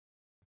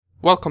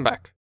Welcome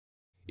back.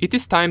 It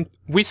is time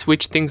we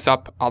switch things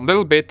up a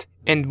little bit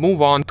and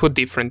move on to a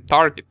different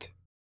target.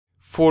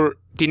 For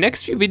the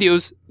next few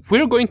videos,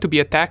 we're going to be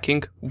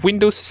attacking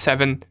Windows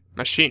 7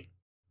 machine.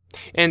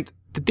 And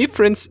the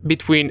difference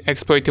between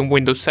exploiting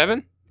Windows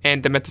 7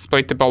 and the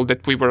Metasploitable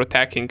that we were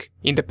attacking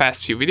in the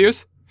past few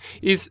videos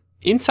is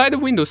inside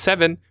of Windows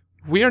 7,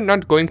 we are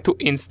not going to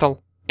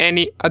install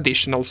any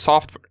additional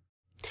software.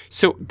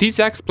 So these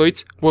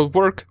exploits will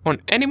work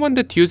on anyone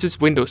that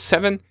uses Windows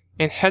 7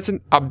 and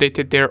hasn't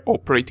updated their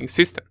operating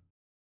system,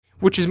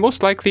 which is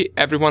most likely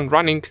everyone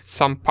running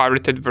some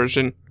pirated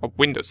version of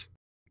Windows.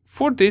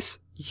 For this,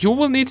 you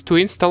will need to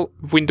install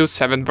Windows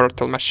 7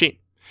 Virtual Machine.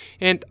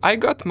 And I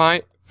got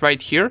mine right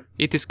here.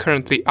 It is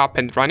currently up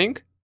and running.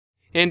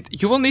 And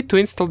you will need to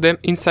install them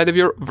inside of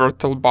your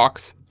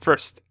VirtualBox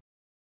first.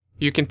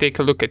 You can take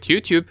a look at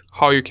YouTube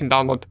how you can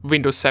download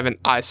Windows 7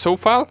 ISO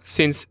file,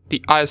 since the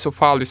ISO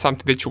file is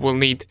something that you will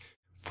need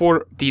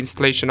for the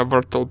installation of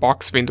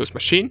VirtualBox Windows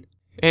machine.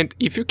 And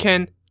if you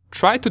can,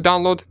 try to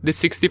download the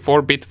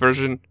 64-bit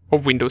version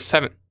of Windows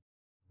 7.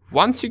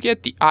 Once you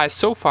get the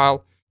ISO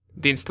file,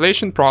 the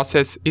installation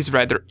process is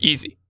rather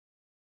easy.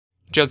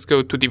 Just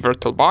go to the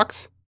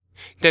VirtualBox,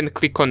 then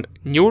click on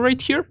New right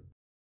here.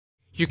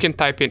 You can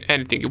type in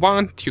anything you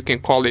want, you can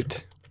call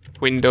it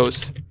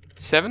Windows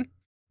 7.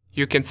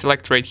 You can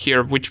select right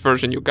here which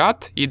version you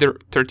got, either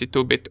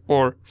 32-bit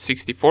or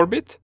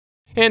 64-bit.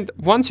 And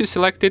once you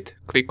select it,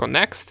 click on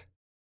Next.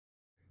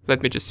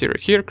 Let me just see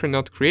right here,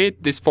 cannot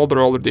create. This folder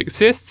already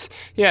exists.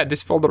 Yeah,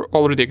 this folder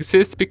already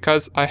exists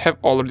because I have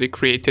already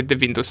created the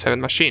Windows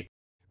 7 machine.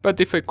 But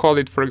if I call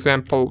it, for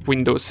example,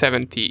 Windows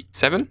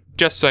 77,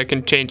 just so I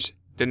can change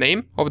the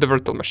name of the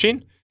virtual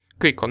machine,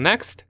 click on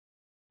Next.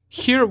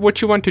 Here, what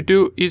you want to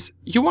do is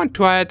you want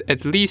to add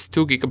at least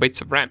 2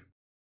 GB of RAM.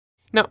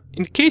 Now,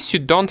 in case you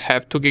don't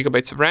have 2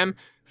 GB of RAM,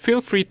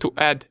 feel free to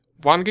add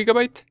 1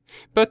 GB,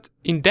 but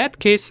in that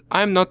case,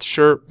 I'm not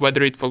sure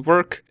whether it will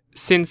work,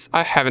 since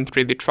I haven't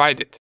really tried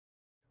it.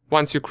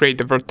 Once you create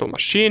the virtual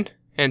machine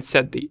and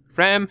set the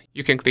RAM,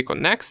 you can click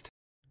on Next.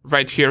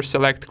 Right here,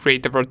 select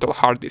Create a Virtual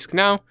Hard Disk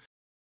Now.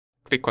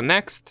 Click on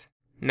Next,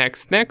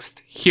 Next,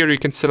 Next. Here you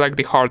can select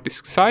the hard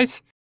disk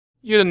size.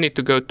 You don't need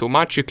to go too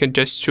much, you can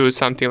just choose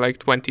something like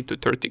 20 to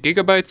 30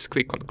 GB,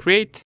 click on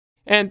Create,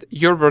 and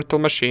your virtual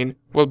machine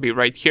will be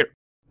right here.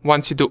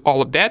 Once you do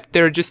all of that,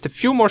 there are just a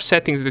few more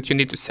settings that you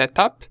need to set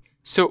up.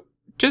 So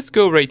just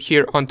go right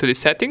here onto the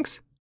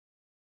settings.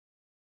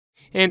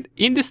 And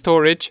in the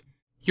storage,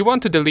 you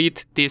want to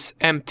delete this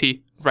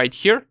empty right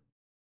here.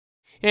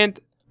 And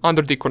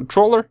under the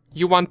controller,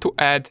 you want to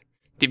add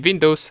the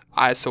Windows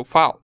ISO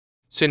file.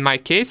 So in my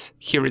case,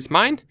 here is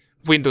mine,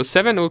 Windows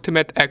 7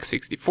 Ultimate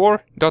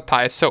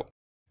x64.iso.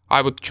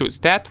 I would choose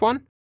that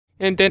one.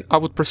 And then I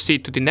would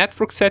proceed to the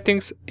network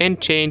settings and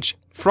change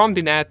from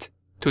the NAT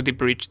to the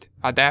bridged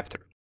adapter.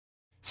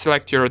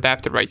 Select your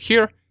adapter right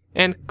here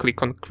and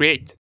click on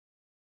Create.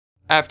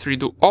 After you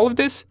do all of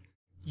this,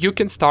 you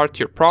can start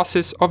your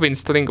process of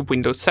installing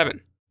Windows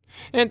 7.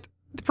 And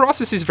the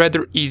process is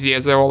rather easy,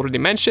 as I already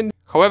mentioned.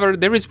 However,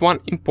 there is one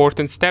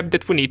important step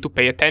that we need to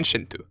pay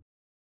attention to.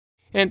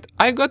 And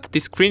I got the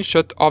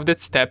screenshot of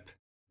that step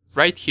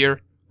right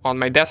here on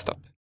my desktop.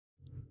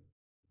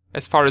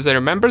 As far as I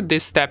remember,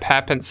 this step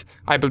happens,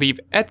 I believe,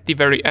 at the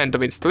very end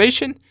of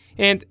installation,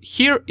 and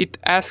here it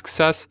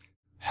asks us,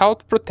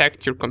 help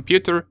protect your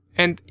computer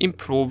and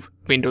improve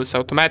Windows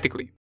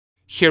automatically.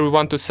 Here we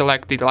want to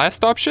select the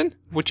last option,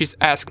 which is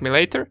Ask Me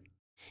Later.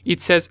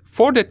 It says,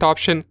 for that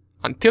option,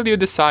 until you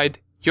decide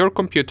your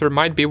computer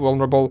might be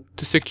vulnerable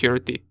to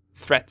security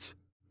threats.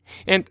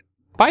 And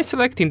by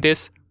selecting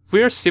this,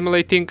 we are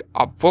simulating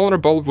a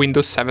vulnerable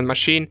Windows 7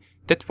 machine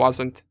that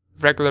wasn't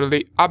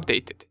regularly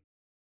updated.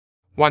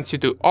 Once you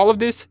do all of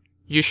this,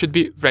 you should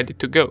be ready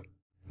to go.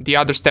 The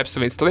other steps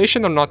of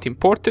installation are not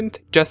important,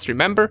 just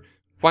remember,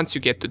 once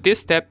you get to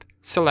this step,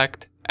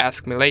 select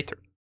Ask Me Later.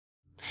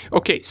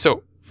 Okay,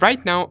 so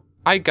right now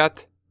I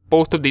got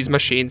both of these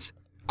machines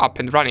up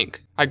and running.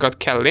 I got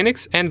Kali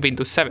Linux and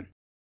Windows 7.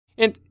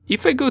 And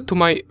if I go to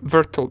my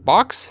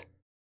VirtualBox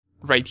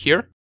right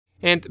here,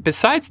 and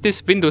besides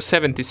this Windows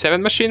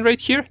 77 machine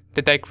right here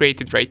that I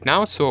created right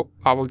now, so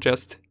I will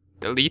just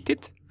delete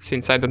it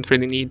since I don't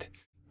really need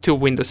 2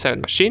 Windows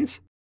 7 machines.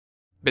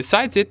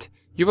 Besides it,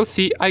 you will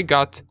see I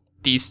got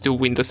these 2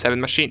 Windows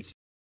 7 machines.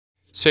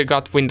 So I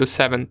got Windows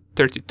 7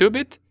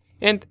 32-bit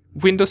and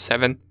Windows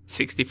 7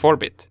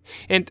 64-bit.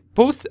 And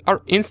both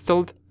are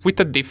installed with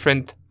a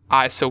different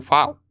ISO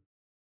file.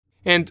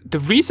 And the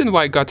reason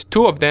why I got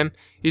 2 of them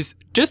is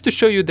just to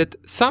show you that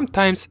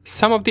sometimes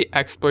some of the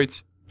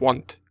exploits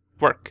won't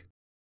work.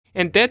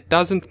 And that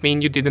doesn't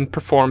mean you didn't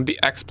perform the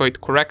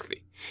exploit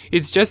correctly.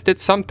 It's just that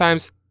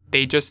sometimes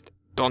they just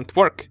don't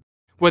work.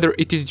 Whether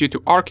it is due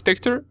to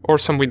architecture or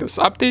some Windows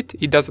update,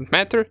 it doesn't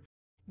matter.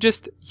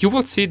 Just you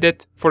will see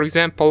that, for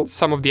example,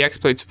 some of the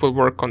exploits will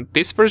work on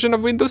this version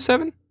of Windows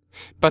 7,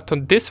 but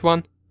on this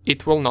one,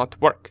 it will not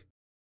work.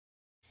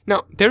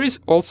 Now, there is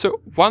also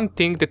one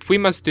thing that we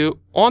must do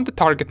on the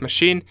target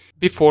machine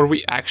before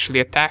we actually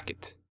attack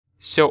it.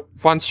 So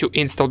once you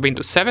install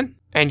Windows 7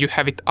 and you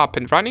have it up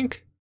and running,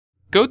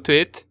 go to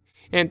it,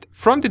 and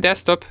from the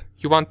desktop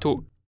you want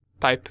to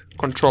type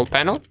Control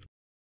Panel.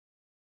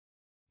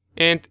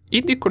 And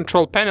in the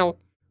Control Panel,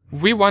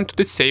 we want to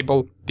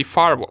disable the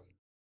firewall.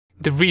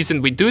 The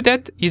reason we do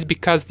that is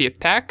because the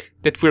attack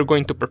that we're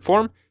going to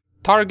perform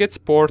targets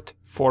port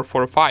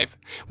 445,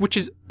 which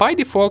is by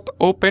default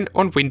open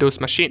on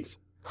Windows machines.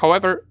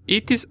 However,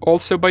 it is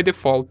also by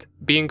default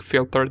being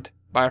filtered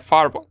by a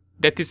firewall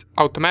that is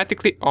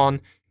automatically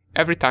on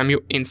every time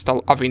you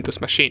install a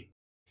Windows machine.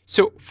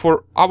 So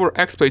for our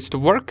exploits to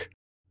work,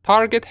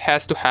 target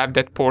has to have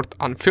that port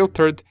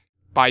unfiltered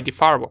by the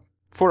firewall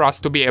for us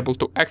to be able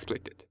to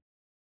exploit it.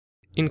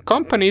 In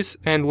companies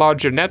and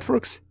larger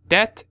networks,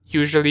 that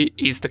usually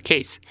is the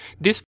case.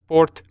 This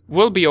port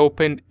will be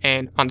open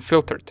and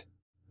unfiltered.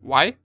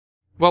 Why?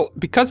 Well,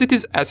 because it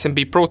is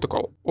SMB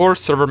protocol or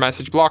server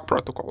message block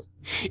protocol.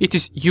 It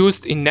is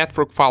used in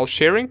network file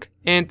sharing,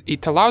 and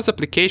it allows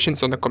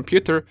applications on a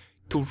computer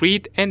to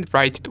read and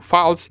write to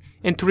files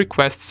and to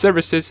request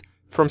services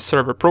from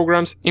server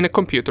programs in a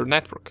computer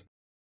network.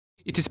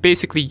 It is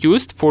basically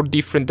used for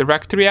different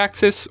directory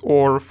access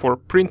or for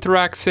printer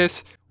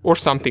access or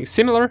something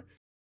similar.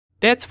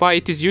 That's why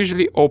it is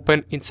usually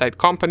open inside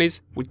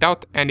companies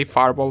without any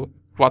firewall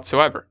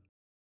whatsoever.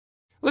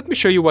 Let me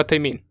show you what I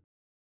mean.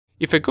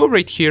 If I go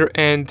right here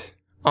and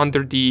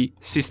under the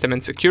System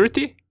and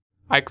Security,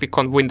 I click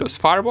on Windows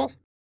Firewall.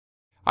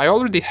 I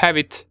already have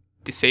it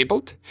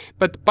disabled,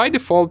 but by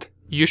default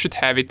you should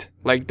have it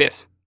like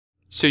this.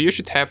 So you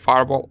should have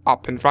firewall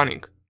up and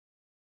running.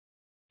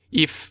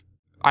 If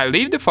I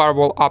leave the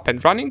firewall up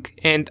and running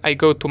and I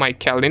go to my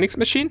Kali Linux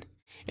machine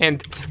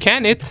and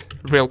scan it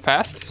real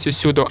fast, so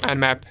sudo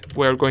nmap,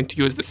 we're going to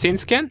use the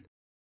synscan.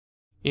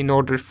 In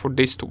order for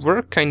this to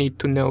work, I need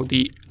to know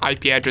the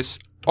IP address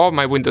of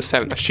my Windows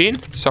 7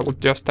 machine, so I will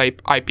just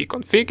type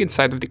ipconfig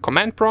inside of the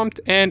command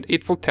prompt and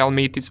it will tell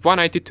me it is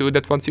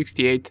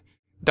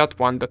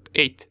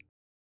 192.168.1.8.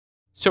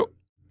 So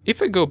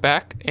if I go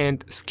back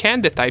and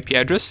scan that IP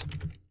address,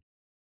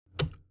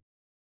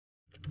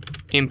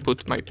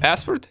 input my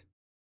password,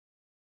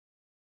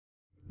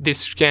 this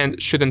scan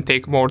shouldn't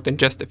take more than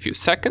just a few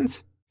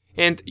seconds,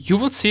 and you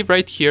will see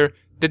right here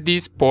that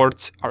these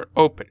ports are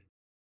open.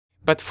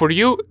 But for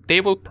you, they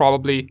will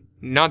probably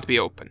not be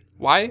open.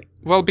 Why?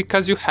 Well,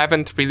 because you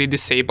haven't really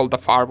disabled the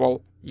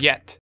firewall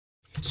yet.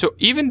 So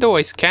even though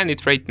I scan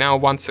it right now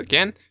once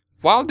again,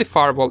 while the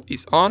firewall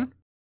is on,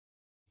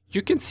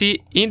 you can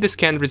see in the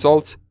scan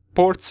results,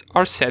 ports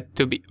are set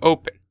to be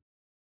open.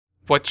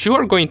 What you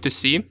are going to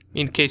see,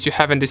 in case you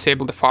haven't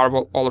disabled the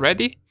firewall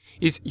already,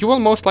 is you will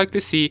most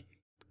likely see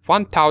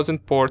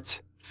 1000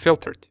 ports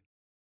filtered.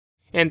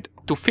 And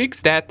to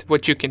fix that,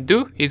 what you can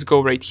do is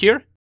go right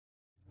here,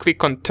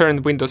 click on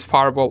Turn Windows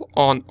Firewall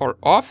on or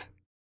off,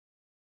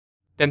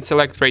 then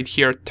select right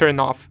here Turn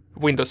off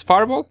Windows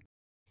Firewall,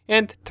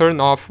 and turn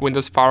off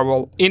Windows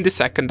Firewall in the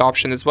second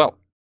option as well.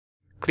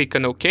 Click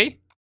on OK,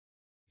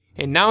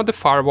 and now the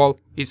firewall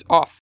is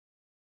off.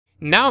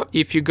 Now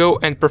if you go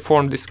and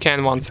perform the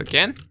scan once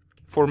again,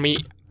 for me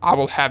I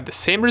will have the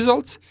same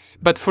results,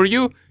 but for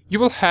you, you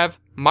will have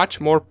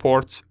much more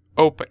ports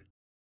open.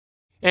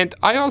 And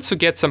I also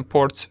get some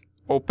ports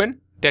open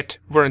that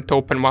weren't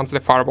open once the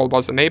firewall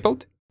was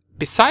enabled.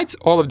 Besides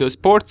all of those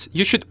ports,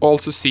 you should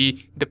also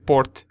see the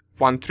port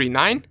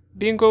 139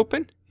 being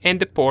open and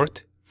the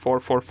port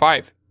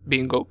 445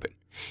 being open.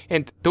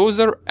 And those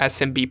are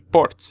SMB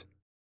ports.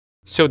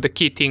 So the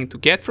key thing to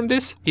get from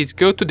this is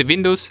go to the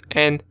Windows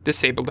and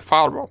disable the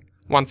firewall.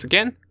 Once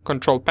again,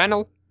 Control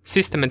Panel,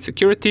 System and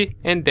Security,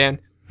 and then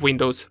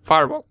Windows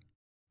Firewall.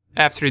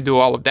 After you do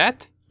all of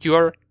that, you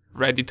are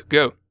ready to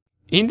go.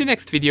 In the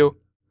next video,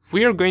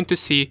 we are going to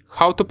see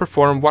how to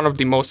perform one of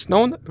the most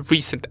known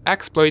recent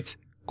exploits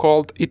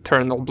called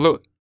Eternal Blue.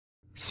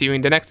 See you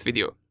in the next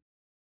video.